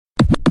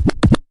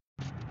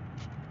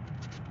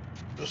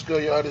What's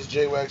good, y'all? This is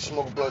J-Wax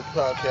Smoke Blunt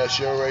Podcast.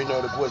 You already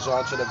know the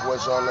Guizon to the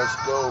Guizon. Let's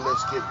go.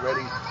 Let's get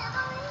ready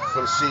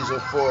for the season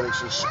 4.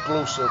 This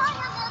exclusive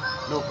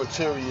new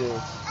material.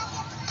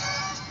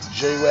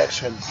 J-Wax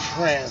had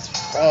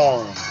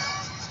transformed.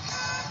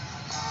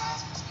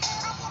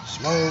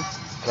 Smoke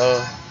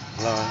the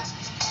blunt.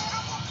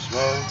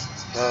 Smoke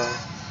the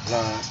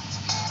blunt.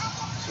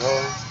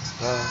 Smoke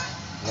the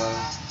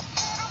blunt.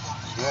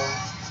 Smoke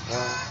the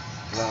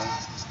blunt.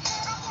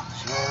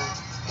 Smoke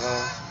the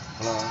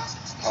blunt.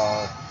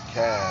 Podcast.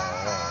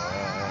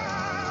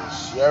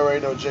 You already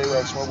know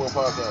J-Wax Smoke Blunt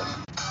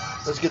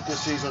Podcast. Let's get this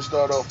season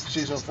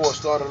season 4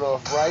 started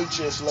off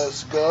righteous.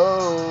 Let's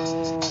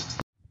go.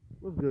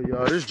 What's good,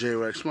 y'all? This is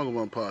J-Wax Smoke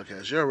Blunt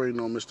Podcast. You already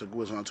know Mr.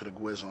 Guizon to the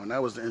Guizon.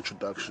 That was the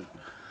introduction.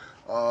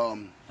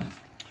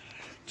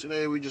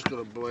 Today we just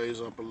gonna blaze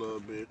up a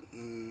little bit.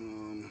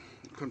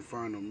 Couldn't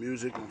find no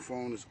music. My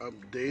phone is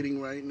updating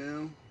right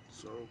now,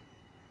 so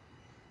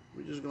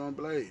we just gonna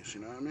blaze. You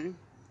know what I mean?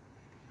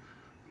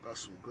 Got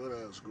some good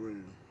ass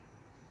green.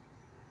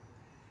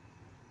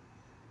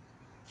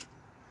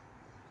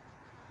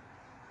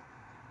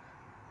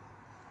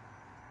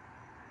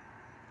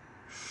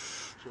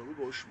 So we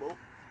gonna smoke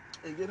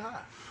and get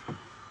high.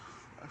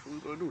 That's what we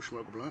gonna do.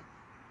 Smoke a blunt.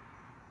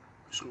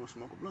 Just gonna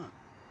smoke a blunt.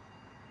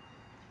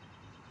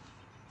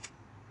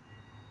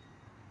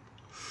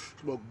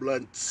 Smoke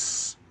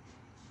blunts.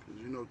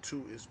 Because you know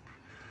 2 is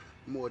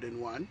more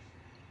than 1.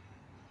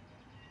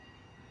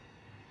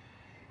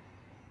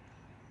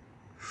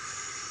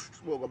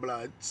 Smoke a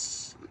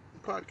blunts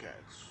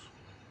podcast.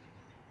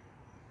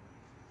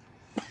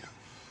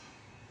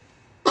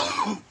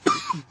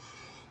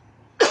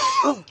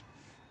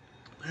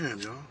 Damn,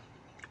 y'all.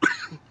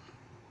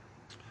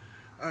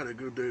 I had a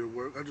good day at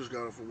work. I just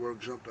got off of work,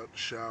 jumped out the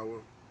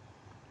shower,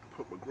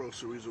 put my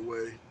groceries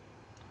away,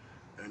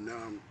 and now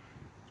I'm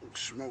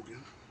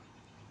smoking.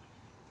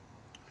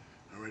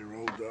 I already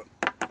rolled up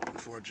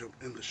before I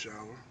jump in the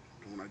shower.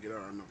 And when I get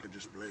out, I know I can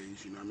just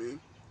blaze, you know what I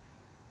mean?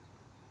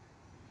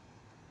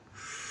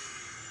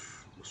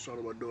 I saw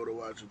my daughter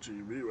watching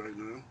TV right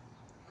now.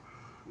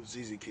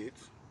 ZZ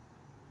Kids.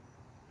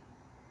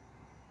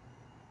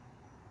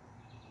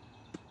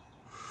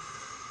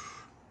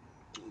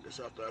 I guess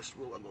after I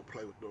smoke, I'm going to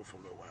play with them for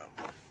a little while.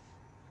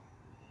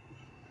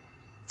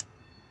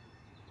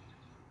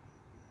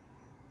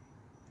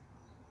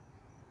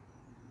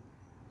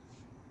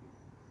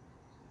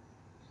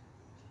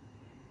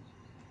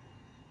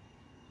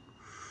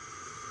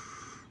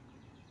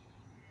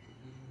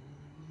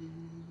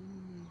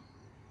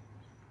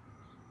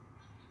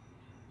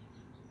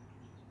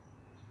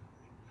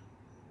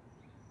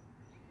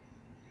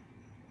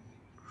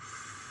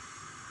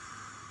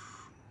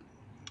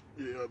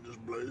 Yeah, I'm just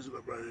blazing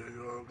up right here,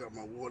 y'all. Got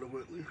my water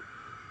with me.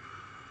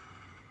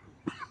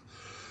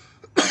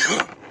 I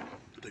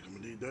think I'm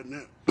gonna need that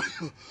now.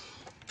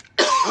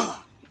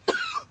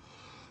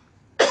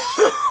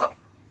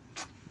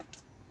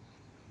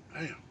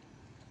 Damn.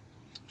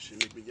 She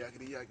make me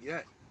yakety yak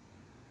yak.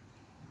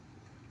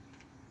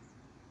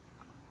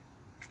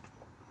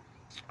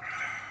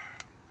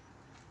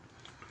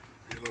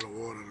 A little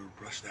water to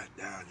brush that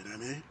down, you know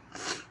what I mean?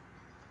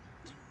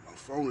 My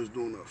phone is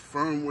doing a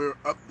firmware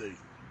update.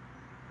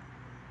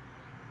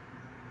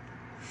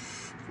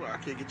 Well, I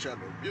can't get y'all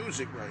no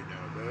music right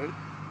now, man.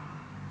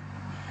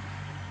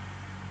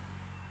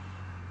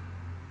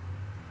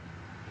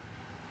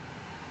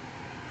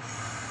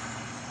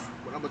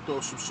 But I'm gonna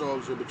throw some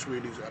songs in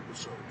between these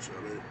episodes, you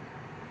know what I mean?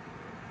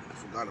 I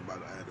forgot about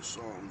it. I had a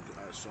song. You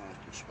can add songs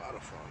through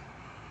Spotify.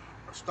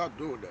 I stopped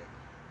doing that.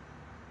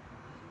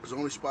 Because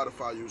only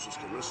Spotify users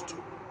can listen to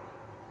it.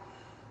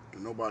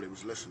 And nobody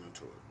was listening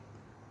to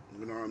it.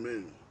 You know what I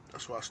mean?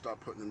 That's why I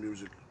stopped putting the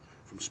music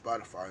from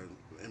Spotify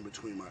in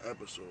between my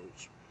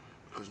episodes.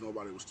 Because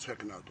nobody was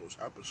checking out those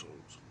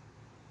episodes.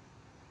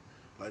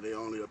 Like, they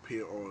only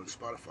appear on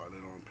Spotify. They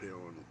don't appear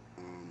on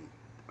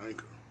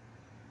Anchor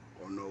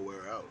or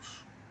nowhere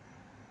else.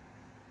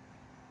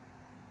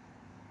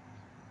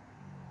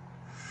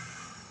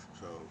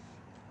 So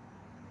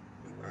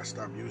I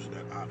stopped using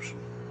that option.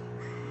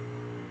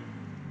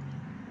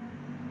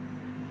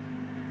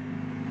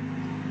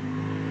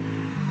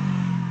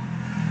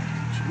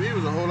 To me, it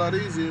was a whole lot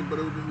easier, but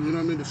it was, you know what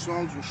I mean? The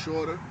songs were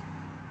shorter.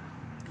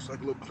 It's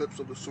like little clips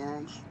of the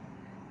songs,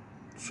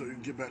 so you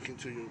can get back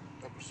into your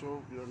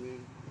episode. You know what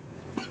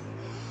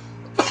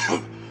I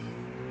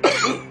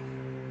mean?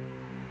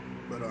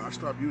 But I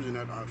stopped using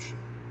that option.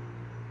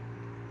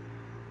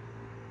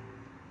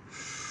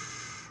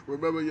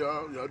 Remember,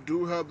 y'all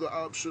do have the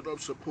option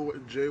of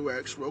supporting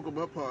J-Wax Smoke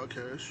Blunt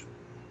Podcast.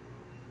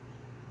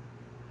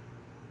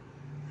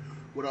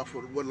 What I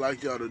would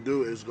like y'all to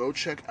do is go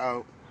check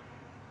out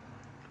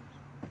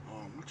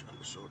which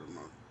episode am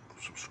I? I'm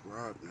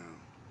subscribed now.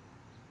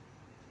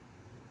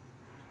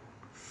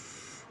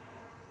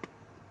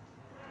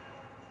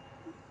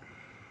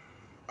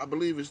 I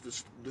believe it's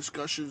the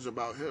discussions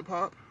about hip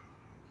hop.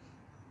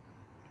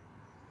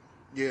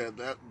 Yeah,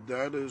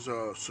 that is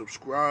a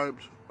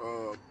subscribed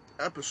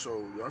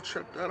episode. Y'all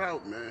check that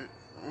out, man.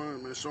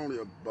 It's only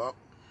 $1.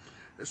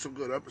 It's a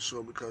good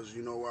episode because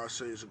you know why I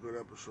say it's a good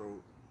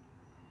episode.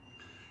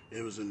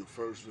 It was in the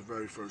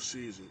very first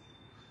season,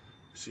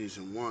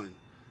 season one,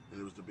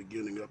 and it was the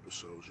beginning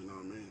episodes. You know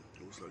what I mean?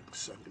 It was like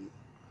the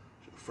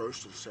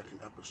first and second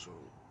episode.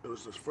 It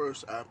was the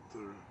first after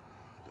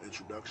the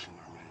introduction.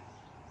 I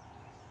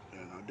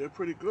mean, and I did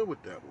pretty good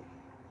with that one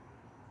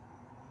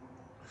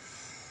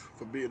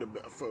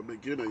for a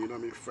beginner. You know what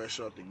I mean? Fresh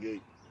out the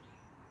gate.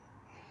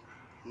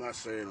 I'm not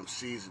saying I'm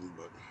seasoned,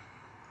 but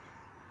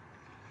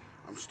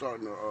I'm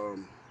starting to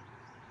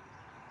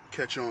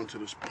catch on to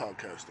this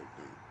podcasting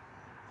thing.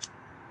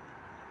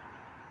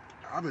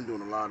 I've been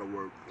doing a lot of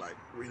work, like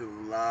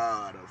reading a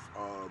lot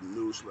of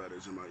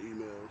newsletters in my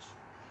emails.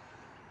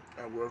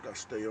 At work, I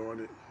stay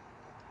on it.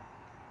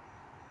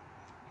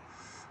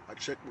 I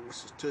check my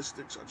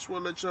statistics. I just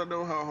want to let y'all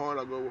know how hard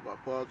I go with my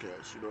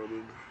podcast. You know what I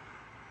mean?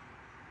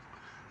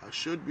 I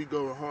should be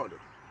going harder,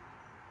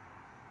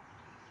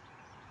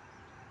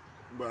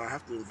 but I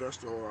have to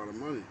invest a whole lot of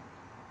money.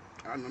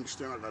 I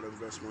understand I got to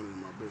invest money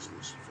in my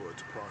business for it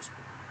to prosper.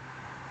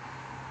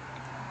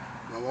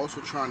 But I'm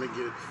also trying to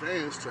get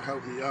fans to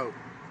help me out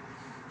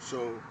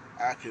so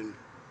I can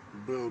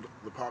build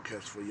the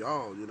podcast for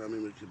y'all. You know what I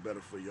mean? Make it better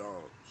for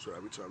y'all. So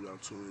every time y'all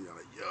tune in, y'all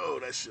like, yo,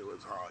 that shit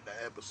was hard. That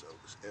episode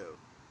was hell.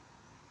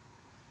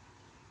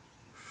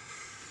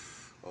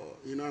 Oh,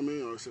 you know what I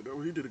mean? Or I said,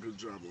 oh, he did a good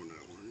job on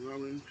that one. You know what I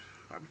mean?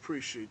 I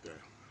appreciate that.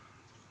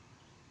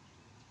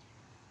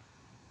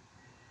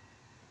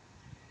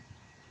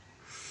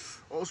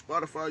 All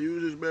Spotify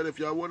users, man, if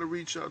y'all want to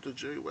reach out to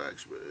J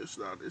Wax, man, it's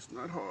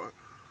not hard.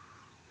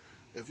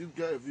 If you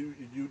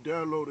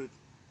downloaded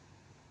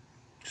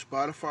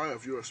Spotify,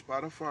 if you're a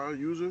Spotify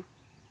user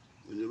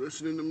and you're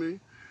listening to me,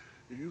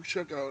 if you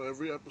check out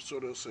every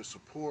episode, it'll say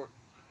support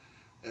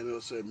and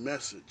it'll say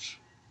message.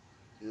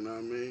 You know what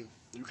I mean?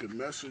 You can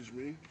message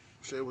me,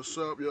 say what's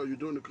up, yo, you're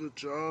doing a good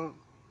job.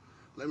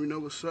 Let me know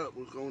what's up,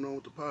 what's going on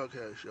with the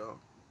podcast, y'all.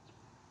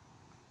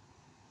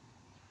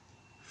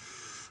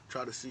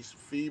 Try to see some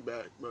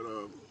feedback, but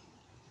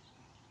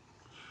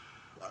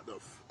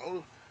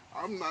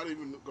I'm not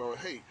even going,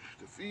 hey,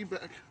 the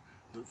feedback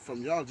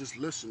from y'all just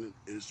listening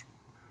is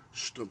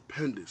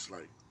stupendous.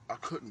 Like, I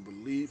couldn't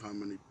believe how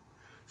many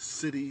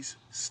cities,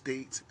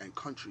 states, and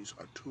countries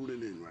are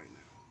tuning in right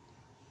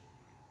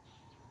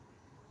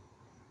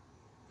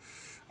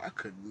now. I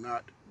could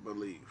not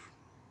believe.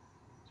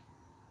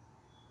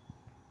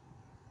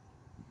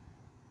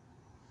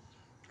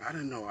 I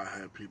didn't know I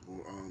had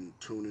people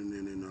tuning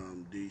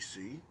in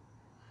D.C.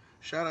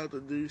 Shout out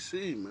to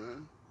D.C.,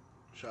 man.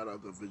 Shout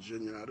out to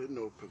Virginia. I didn't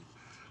know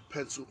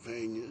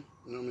Pennsylvania.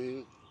 You know what I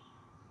mean?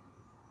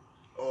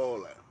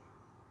 All that.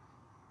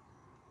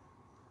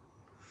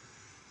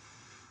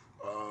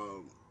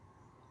 Um,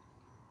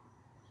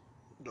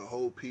 the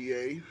whole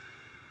PA.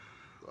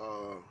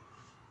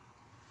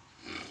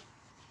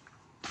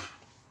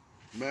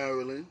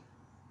 Maryland.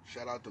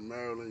 Shout out to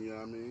Maryland, you know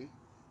what I mean?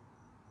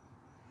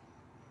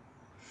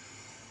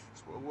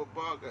 Smoke what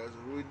podcast is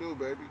what we do,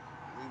 baby.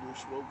 We do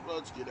smoke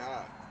blunts, get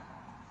high.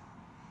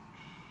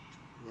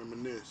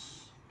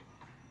 Reminisce.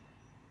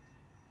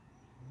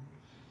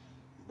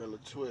 Build a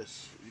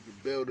twist. You can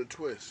build a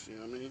twist, you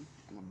know what I mean?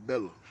 I'm a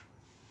builder.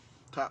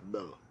 Top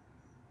builder.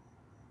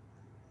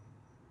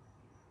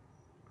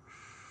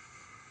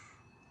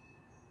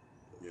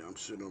 Yeah, I'm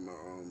sitting on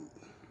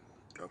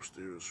my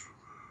upstairs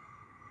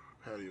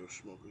patio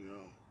smoking,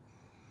 y'all.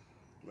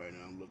 Right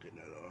now I'm looking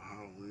at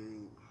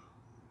Halloween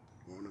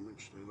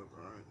ornaments. They look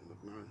alright, they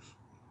look nice.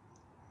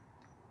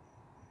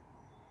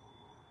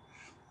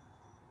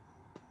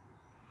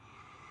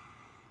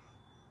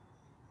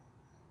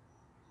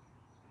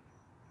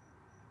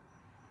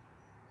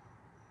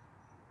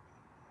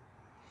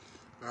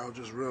 I was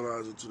just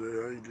realizing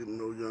today I ain't getting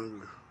no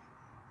younger.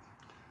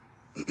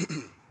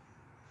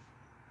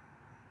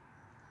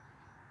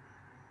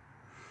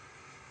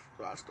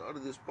 So I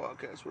started this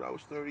podcast when I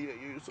was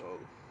 38 years old.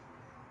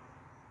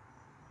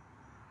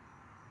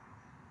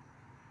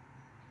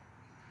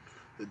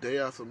 The day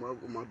after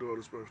my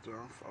daughter's birthday,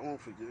 I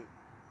won't forget.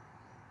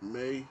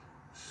 May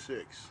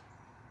 6th.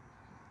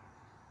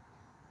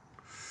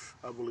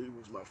 I believe it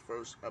was my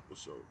first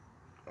episode.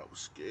 I was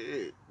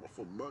scared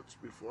for months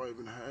before I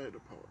even had a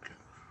podcast.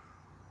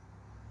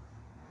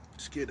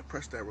 Scared to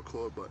press that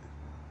record button.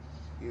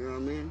 You know what I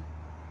mean?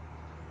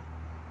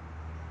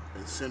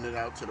 And send it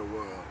out to the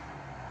world.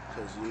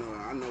 Because, you know,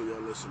 I know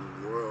y'all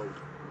listening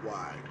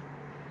worldwide.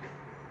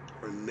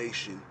 Or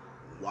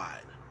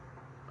nationwide.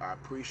 I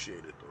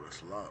appreciate it, though.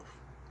 It's love.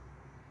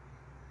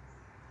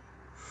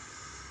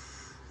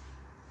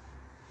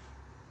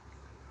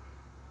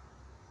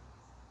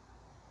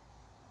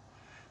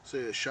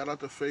 Say, shout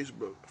out to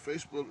Facebook.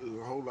 Facebook is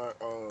a whole lot,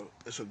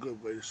 it's a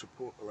good way to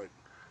support, like,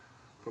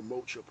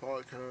 promote your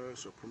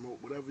podcast or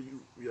promote whatever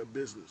your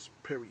business,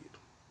 period.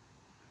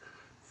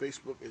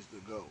 Facebook is the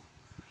go.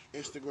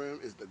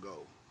 Instagram is the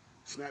go.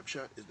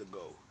 Snapchat is the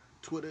go.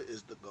 Twitter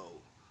is the go.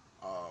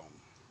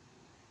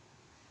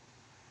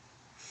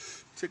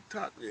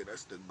 TikTok, yeah,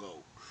 that's the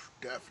go.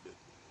 Definitely.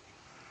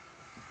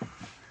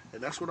 And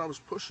And that's what I was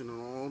pushing on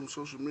all the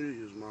social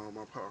medias,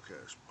 my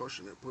podcast.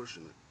 Pushing it.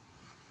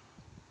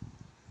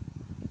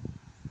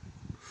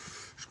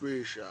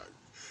 Screenshot,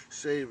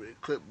 save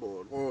it,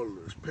 clipboard,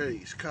 orders,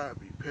 paste,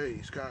 copy,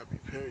 paste, copy,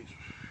 paste.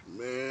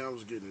 Man, I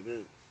was getting it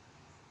in.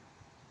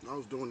 I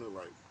was doing it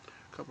like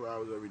a couple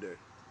hours every day.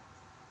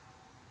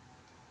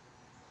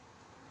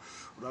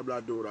 When I'm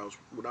not doing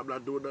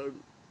that,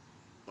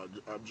 my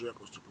object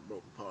was to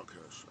promote the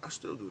podcast. I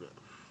still do that.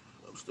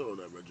 I'm still on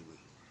that regimen.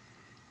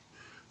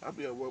 I'll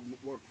be at work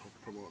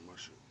promoting my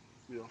shit.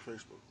 Be on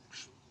Facebook.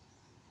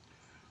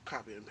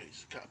 Copy and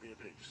paste, copy and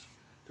paste.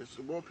 Because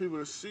the more people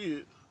that see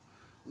it,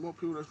 the more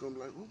people that's gonna be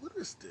like, well, what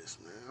is this,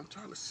 man? I'm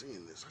tired of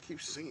seeing this. I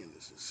keep seeing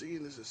this and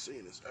seeing this and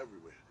seeing this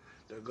everywhere.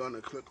 They're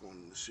gonna click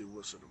on it to see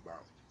what's it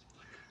about.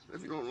 And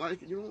if you don't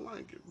like it, you don't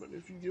like it. But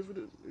if you give it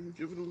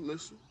a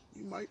listen,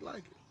 you might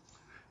like it.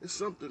 It's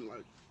something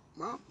like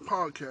my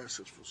podcast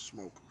is for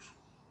smokers.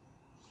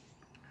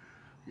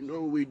 You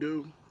know what we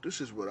do? This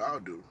is what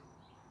I'll do.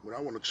 When I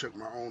want to check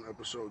my own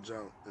episodes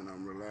out and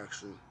I'm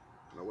relaxing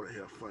and I want to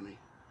hear funny,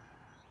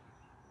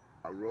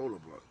 I roll a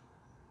blunt.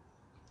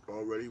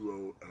 Already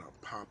rolled and I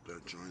pop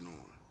that joint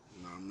on.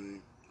 You know what I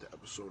mean? The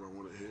episode I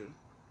want to hear,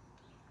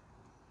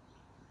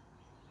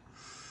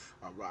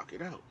 I rock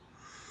it out.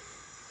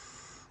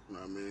 You know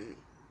what I mean?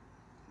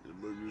 The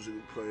music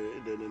will play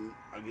it, then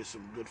I get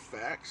some good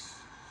facts,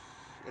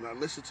 and I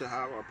listen to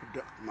how I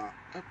conduct my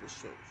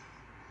episodes.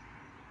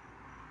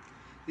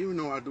 Even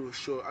though I do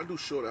short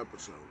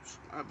episodes.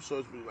 My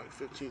episodes be like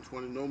 15,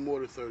 20, no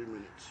more than 30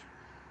 minutes.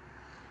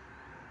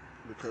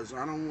 Because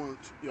I don't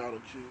want y'all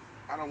to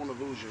I don't want to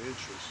lose your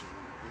interest.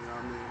 You know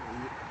what I mean?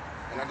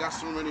 And I got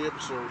so many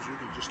episodes, you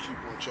can just keep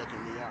on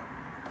checking me out.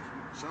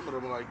 Some of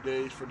them are like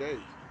days for day,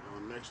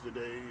 next day,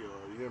 you know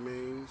what I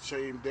mean?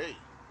 Same day.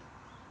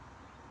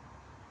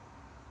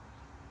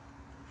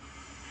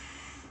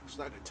 It's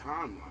like a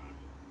timeline.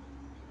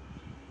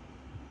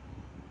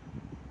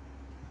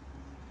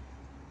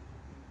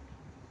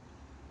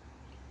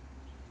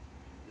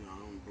 You know, I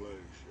don't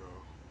blaze,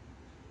 y'all.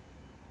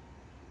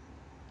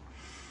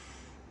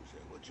 You say,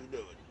 what you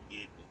doing?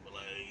 Getting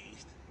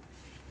blazed.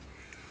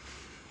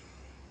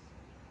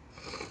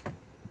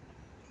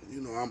 You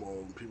know I'm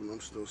old. People, I'm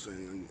still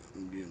saying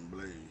I'm getting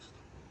blazed.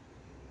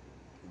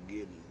 I'm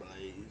getting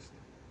blazed.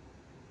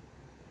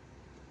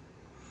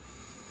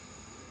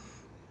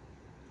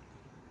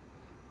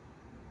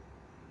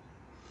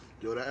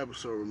 Yo, that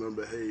episode,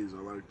 Remember Hayes,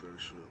 I like that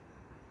shit.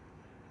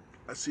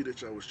 I see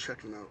that y'all was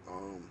checking out,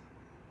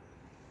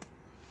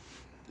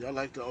 y'all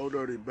like the Old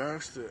Dirty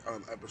Bastard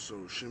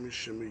episode, Shimmy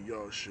Shimmy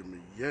Y'all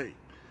Shimmy Yay.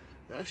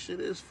 That shit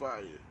is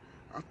fire.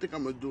 I think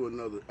I'm gonna do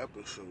another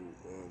episode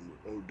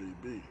with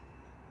ODB.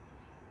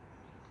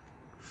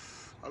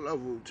 I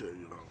love Wu-Tang,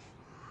 you know.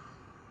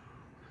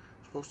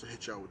 I'm supposed to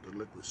hit y'all with the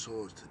Liquid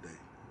Swords today.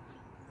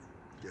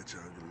 Get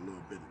y'all get a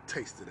little bit of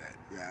taste of that.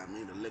 You know what I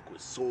mean? The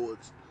Liquid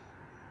Swords.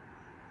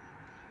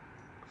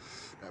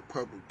 That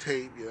purple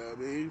tape, you know what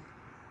I mean?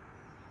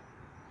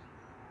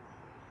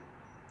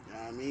 You know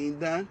what I mean,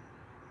 done?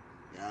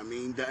 You know what I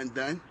mean,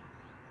 done?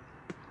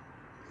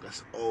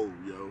 That's old,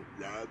 yo. You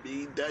know what I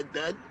mean,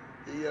 done?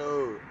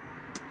 Yo,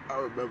 I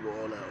remember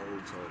all that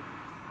old talk.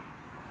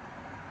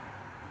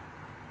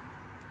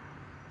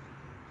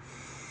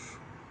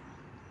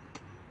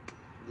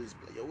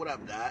 Yo, what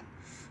up, God?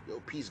 Yo,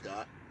 peace,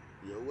 God.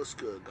 Yo, what's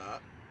good,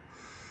 God?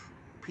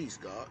 Peace,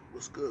 God.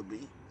 What's good,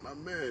 B? My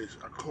man,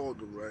 I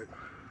called him, right?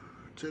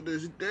 To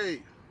this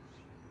day,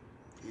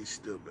 he's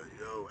still back.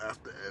 Yo,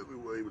 after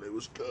everywhere, he be like,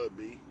 what's good,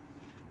 B?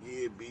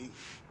 Yeah, B.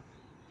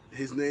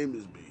 His name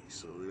is B,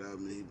 so you know what I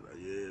mean? He be like,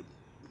 yeah.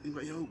 He's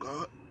like, yo,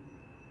 God.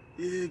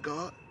 Yeah,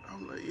 God.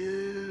 I'm like,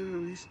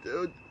 yeah, he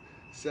still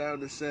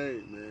sound the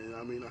same, man.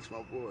 I mean, that's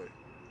my boy.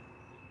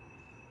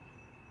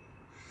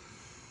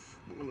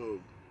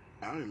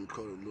 I don't even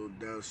call it a little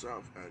down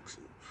south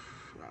accent.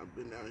 I've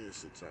been down here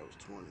since I was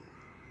 20.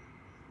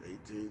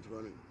 18,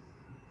 20.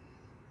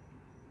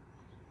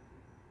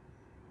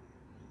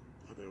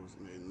 I think I was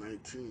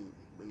 19.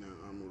 Been down to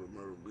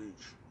Myrtle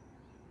Beach.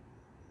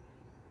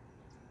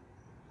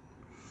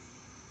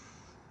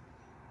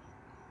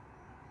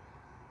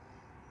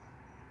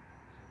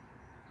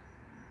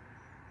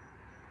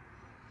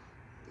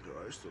 Yo,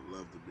 I used to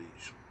love the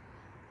beach.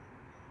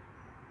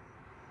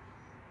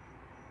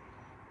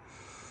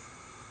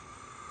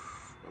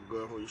 My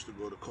girlfriend used to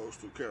go to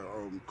Coastal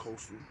Carolina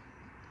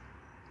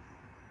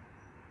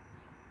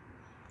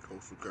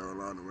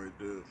right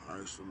there. I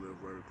used to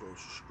live right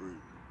across the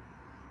street.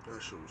 That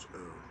shit was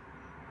ill.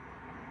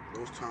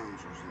 Those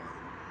times was like,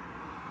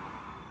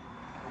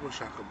 I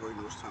wish I could bring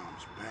those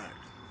times back.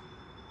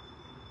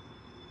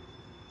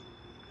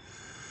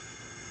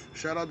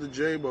 Shout out to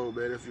J-Bo,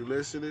 man, if you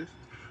listening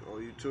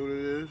or you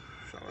tuning in.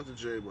 Shout out to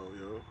J-Bo,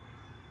 yo.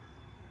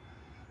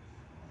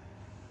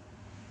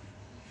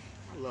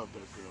 I love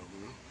that girl,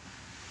 man.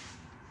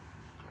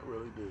 I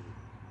really did.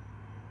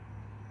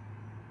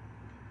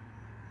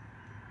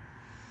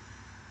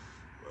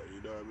 But you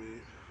know what I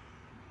mean?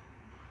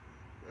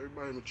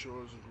 Everybody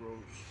matures and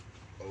grows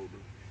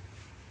older.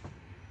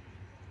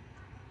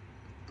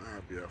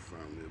 Yeah, I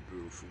found me a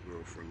beautiful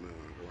girlfriend now.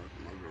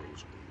 My girl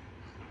is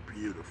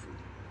beautiful.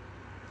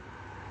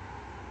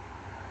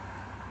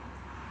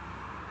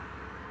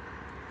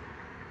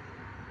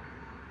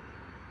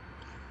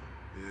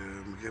 Yeah,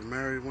 I'm gonna get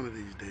married one of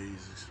these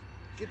days.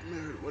 Get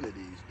married one of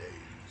these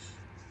days.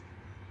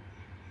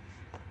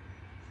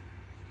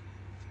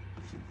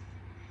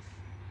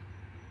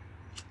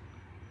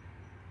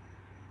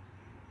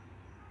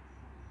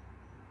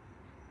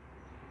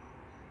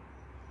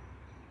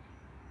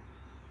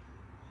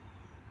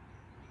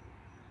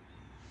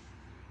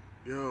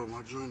 Yo,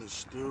 my joint is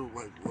still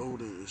like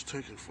loading. It's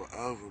taking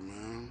forever,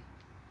 man.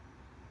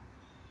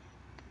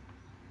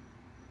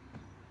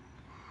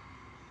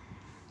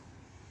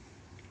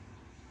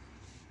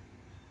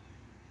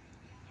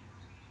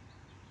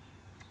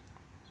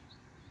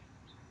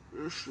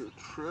 This shit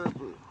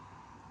tripping.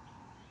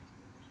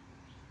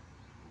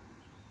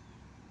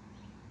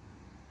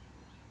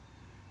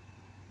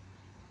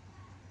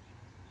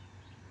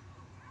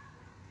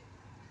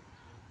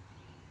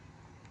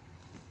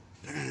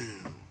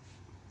 Damn.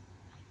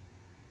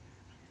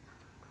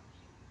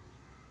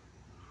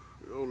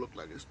 It don't look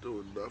like it's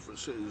doing enough. It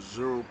says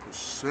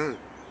 0%.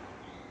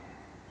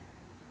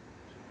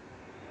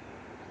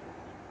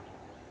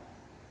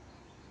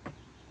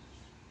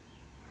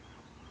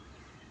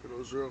 It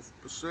was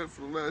 0%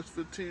 for the last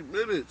 15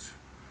 minutes.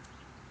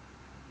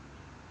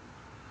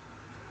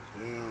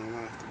 Damn, I'm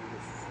gonna have to get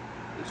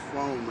this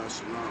phone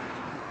messing up.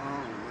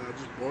 Oh man, I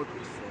just bought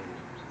this phone.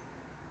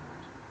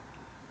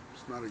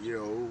 It's not a year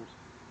old.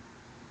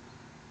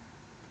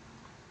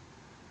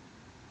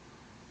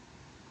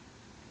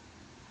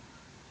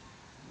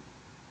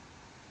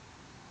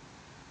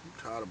 I'm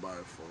tired of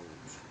buying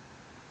phones.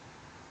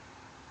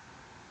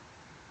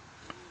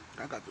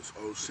 I got this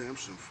old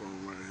Samsung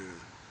phone right here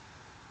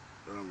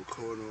that I'm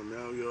recording on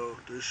now, yo.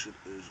 This shit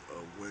is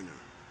a winner.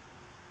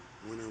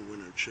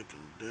 Winner chicken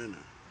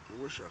dinner. I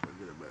wish I could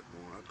get it back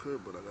more. I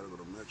could, but I gotta go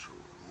to Metro.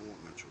 I don't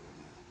want Metro no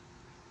more.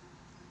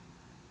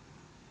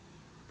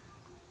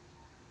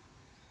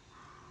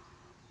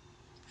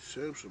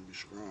 Samsung be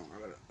strong.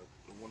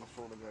 The one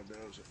phone I got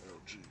now is an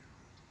LG.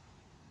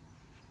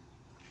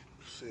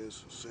 It says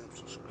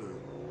Samsung's good.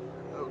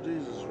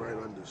 LG's is right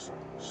under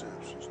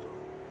Samsung's though.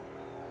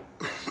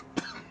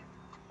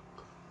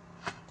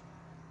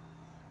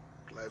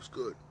 Life's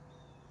good,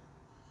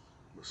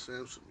 but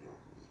Samsung,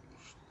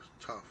 it's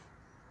tough.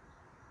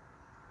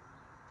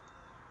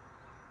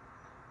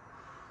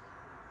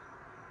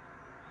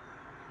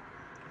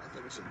 I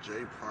think it's a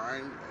J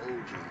Prime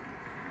old joint.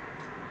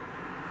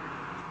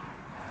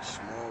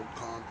 Small,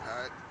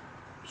 compact.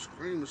 The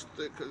screen is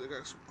thick because it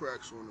got some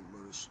cracks on it,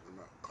 but it's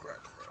not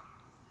crack.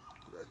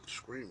 That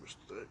screen is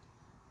thick.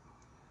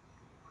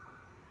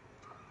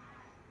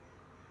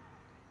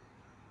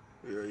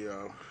 Yeah,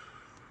 y'all.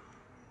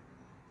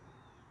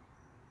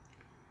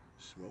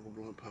 Smoke a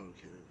blunt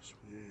podcast.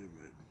 Yeah,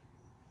 baby.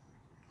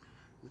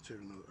 Let me take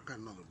another. I got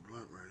another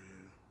blunt right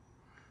here.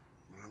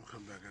 But I'm gonna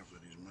come back after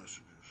these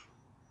messages.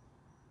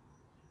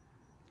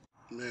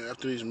 Man,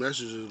 after these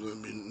messages, let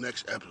me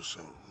next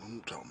episode.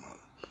 I'm talking about.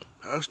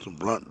 That's the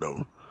blunt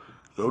though.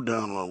 Go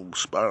down on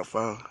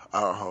Spotify,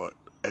 iHeart,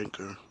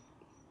 Anchor,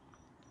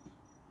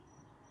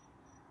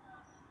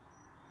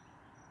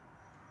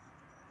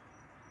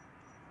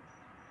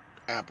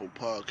 Apple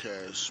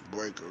Podcasts,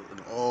 Breaker,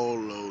 and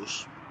all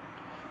those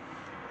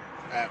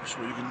apps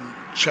where you can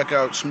check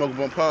out Smoke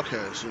Blunt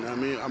Podcast. You know what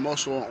I mean? I'm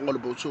also on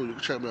Audible too. You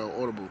can check me out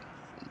on Audible.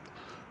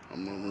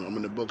 I'm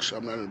in the books.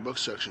 I'm not in the book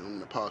section. I'm in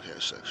the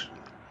podcast section.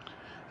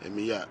 Hit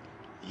me up.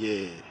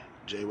 Yeah,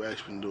 J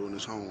Wax been doing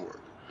his homework.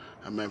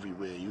 I'm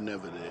everywhere. You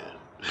never there.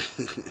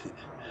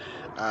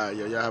 All right,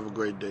 y'all have a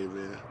great day,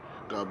 man.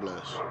 God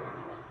bless.